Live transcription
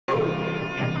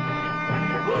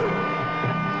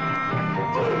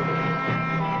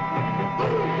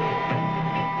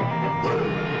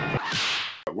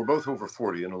we're both over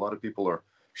 40, and a lot of people are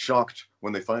shocked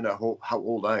when they find out how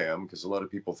old I am, because a lot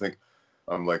of people think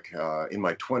I'm like in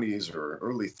my 20s or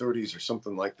early 30s or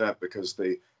something like that, because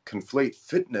they conflate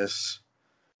fitness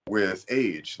with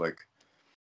age. Like,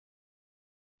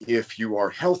 if you are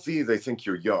healthy, they think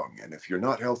you're young, and if you're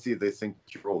not healthy, they think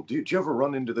you're old. Do you ever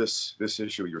run into this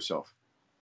issue yourself?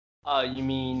 You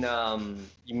mean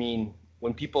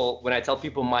when I tell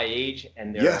people my age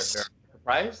and they're Yes.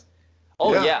 surprised?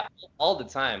 Oh Yeah. yeah, all the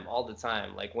time, all the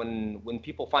time. Like when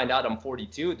people find out I'm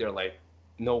 42, they're like,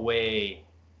 "No way,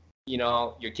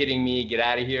 you're kidding me. Get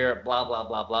out of here." Blah blah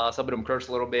blah blah. Some of them curse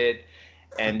a little bit,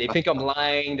 and they think I'm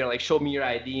lying. They're like, "Show me your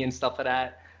ID and stuff like that."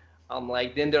 I'm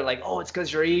like, then they're like, "Oh, it's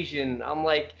because you're Asian." I'm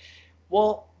like,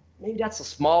 well, maybe that's a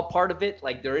small part of it.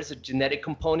 Like there is a genetic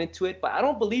component to it, but I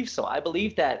don't believe so. I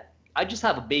believe that I just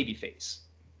have a baby face.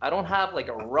 I don't have like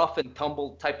a rough and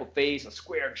tumble type of face, a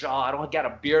square jaw. I don't got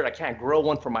a beard. I can't grow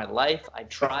one for my life. I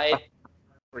tried,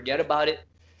 forget about it.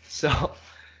 So,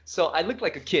 so I look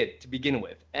like a kid to begin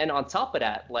with. And on top of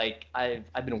that, like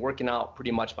I've been working out pretty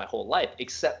much my whole life,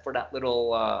 except for that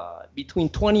little between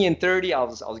 20 and 30, I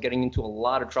was getting into a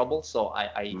lot of trouble. So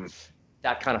I Mm.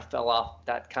 that kind of fell off.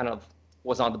 That kind of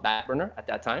was on the back burner at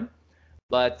that time.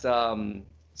 But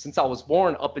since I was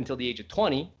born up until the age of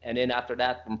 20, and then after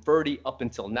that, from 30 up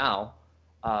until now,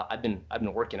 I've been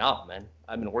working out, man.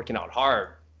 I've been working out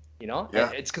hard, and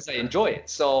Yeah. it's because I enjoy it.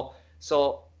 So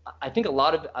I think a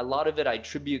lot of it I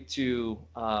attribute to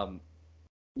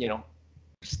you know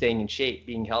staying in shape,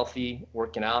 being healthy,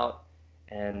 working out,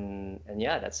 and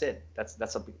yeah, that's it.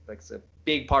 That's a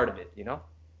big part of it.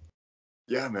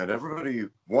 Yeah, man. Everybody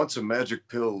wants a magic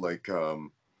pill. Like,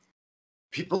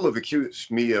 people have accused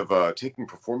me of taking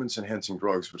performance enhancing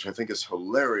drugs, which I think is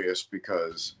hilarious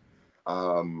because,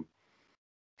 um,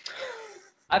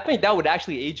 I think that would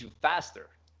actually age you faster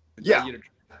to tell yeah, you the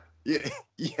truth. yeah,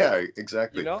 yeah, You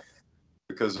exactly. know?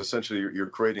 Because essentially you're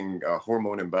creating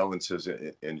hormone imbalances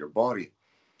in your body.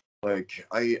 Like,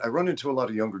 I run into a lot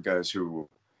of younger guys who,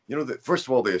 that first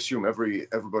of all, they assume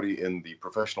everybody in the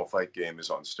professional fight game is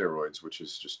on steroids, which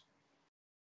is just,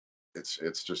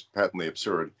 it's just patently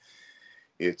absurd.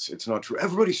 It's not true.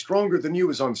 Everybody stronger than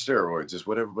you is on steroids, is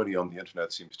what everybody on the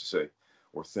internet seems to say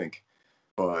or think.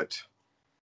 But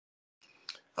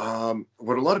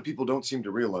what a lot of people don't seem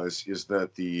to realize is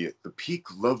that the peak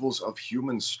levels of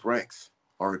human strength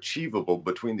are achievable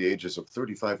between the ages of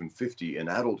 35 and 50 in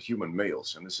adult human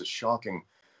males. And this is shocking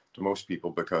to most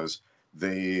people because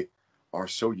they are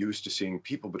so used to seeing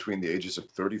people between the ages of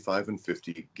 35 and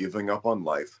 50 giving up on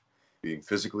life, being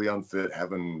physically unfit,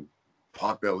 having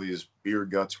pot bellies, beer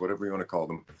guts, whatever you want to call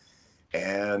them,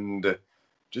 and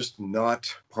just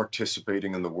not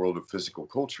participating in the world of physical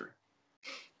culture.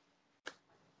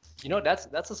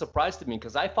 That's a surprise to me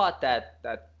because I thought that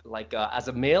like as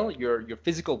a male, your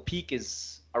physical peak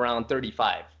is around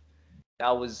 35.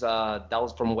 That was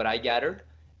from what I gathered.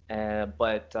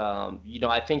 But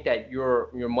I think that you're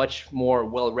much more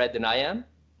well read than I am,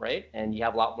 right? And you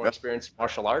have a lot more Yeah, experience in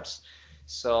martial arts.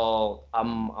 So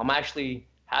I'm actually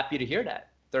happy to hear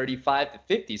that 35 to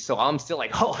 50. So I'm still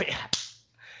like, oh yeah,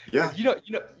 yeah, because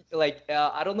like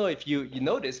I don't know if you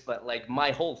noticed, but like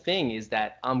my whole thing is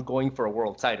that I'm going for a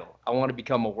world title. I want to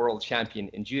become a world champion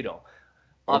in judo.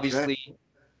 okay, Obviously,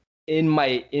 in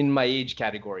my age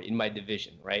category, in my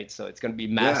division, right? So it's gonna be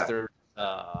yeah. master.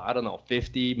 I don't know,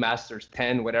 50, masters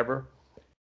 10, whatever.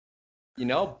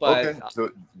 Okay, But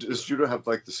so does judo have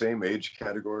like the same age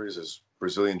categories as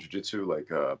Brazilian jiu-jitsu? Like,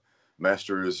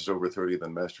 masters is over 30,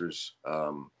 then masters,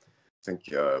 I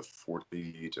think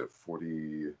 40 to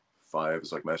 45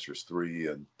 is like masters 3,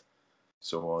 and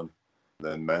so on.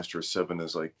 Then masters 7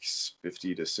 is like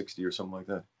 50 to 60 or something like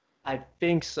that. I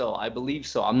think so. I believe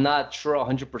so. I'm not sure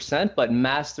 100%, but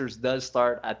masters does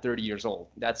start at 30 years old.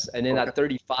 And then Okay. at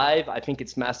 35, I think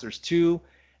it's masters 2,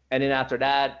 and then after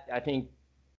that, I think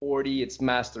 40 it's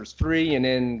masters 3, and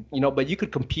then but you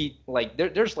could compete like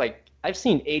there's like I've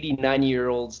seen 80,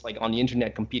 90-year-olds like on the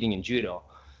internet competing in judo.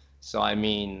 So I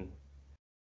mean,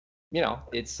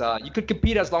 it's you could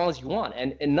compete as long as you want,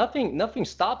 and nothing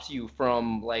stops you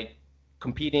from like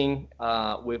competing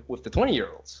with the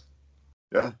 20-year-olds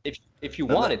Yeah. if you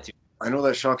And that, wanted to. I know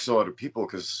that shocks a lot of people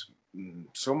because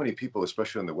so many people,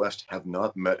 especially in the West, have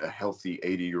not met a healthy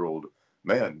 80-year-old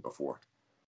man before.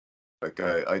 Like,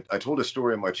 I told a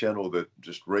story on my channel that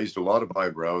just raised a lot of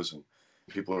eyebrows, and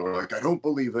people are like, I don't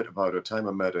believe it, about a time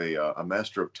I met a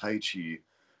master of Tai Chi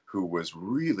who was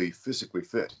really physically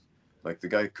fit. Like, the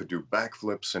guy could do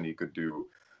backflips and he could do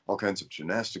all kinds of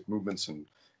gymnastic movements and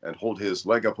hold his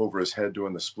leg up over his head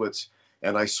doing the splits.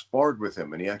 And I sparred with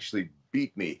him and he actually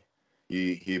beat me.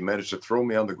 he managed to throw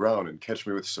me on the ground and catch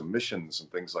me with submissions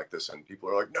and things like this. And people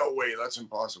are like, no way, that's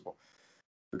impossible.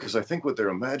 Because I think what they're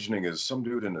imagining is some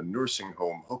dude in a nursing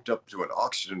home hooked up to an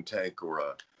oxygen tank or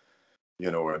a,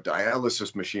 or a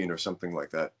dialysis machine or something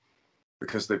like that,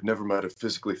 because they've never met a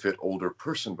physically fit older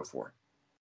person before.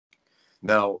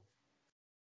 Now,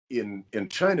 in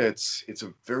China, it's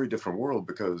a very different world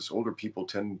because older people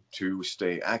tend to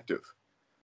stay active.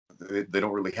 They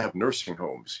don't really have nursing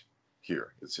homes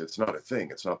here. It's not a thing.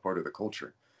 It's not part of the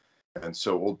culture. And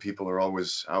so old people are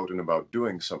always out and about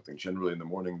doing something. Generally in the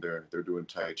morning they're doing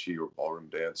tai chi or ballroom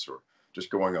dance or just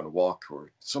going on a walk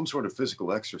or some sort of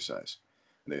physical exercise.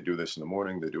 And they do this in the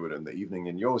morning, they do it in the evening,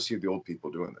 and you always see the old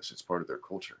people doing this. It's part of their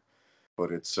culture.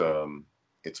 But it's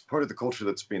part of the culture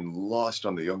that's been lost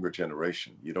on the younger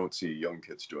generation. You don't see young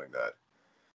kids doing that.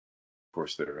 Of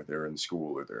course, they're in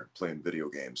school or they're playing video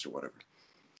games or whatever.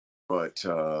 But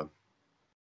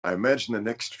I imagine the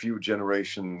next few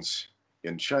generations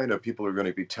in China, people are going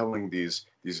to be telling these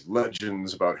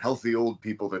legends about healthy old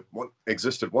people that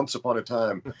existed once upon a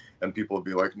time, and people will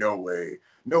be like, "No way,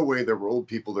 no way! There were old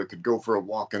people that could go for a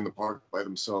walk in the park by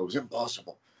themselves.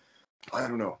 Impossible." I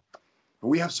don't know, but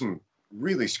we have some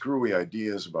really screwy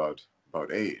ideas about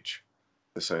age.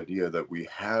 This idea that we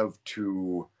have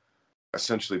to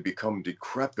essentially become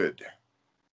decrepit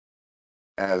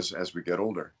as we get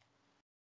older.